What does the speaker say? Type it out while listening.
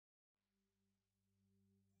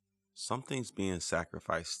Something's being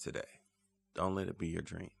sacrificed today. Don't let it be your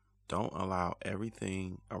dream. Don't allow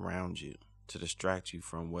everything around you to distract you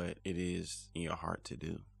from what it is in your heart to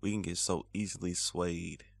do. We can get so easily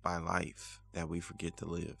swayed by life that we forget to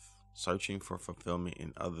live, searching for fulfillment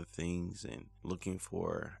in other things and looking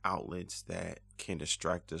for outlets that can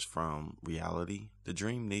distract us from reality. The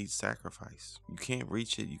dream needs sacrifice. You can't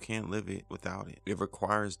reach it, you can't live it without it. It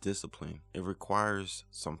requires discipline. It requires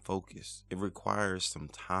some focus. It requires some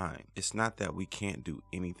time. It's not that we can't do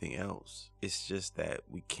anything else. It's just that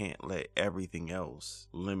we can't let everything else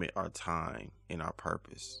limit our time and our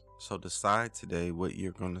purpose. So decide today what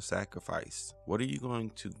you're going to sacrifice. What are you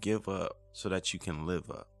going to give up so that you can live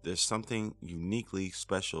up? There's something uniquely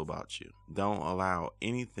special about you. Don't allow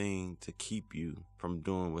anything to keep you from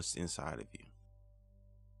doing what's inside of you.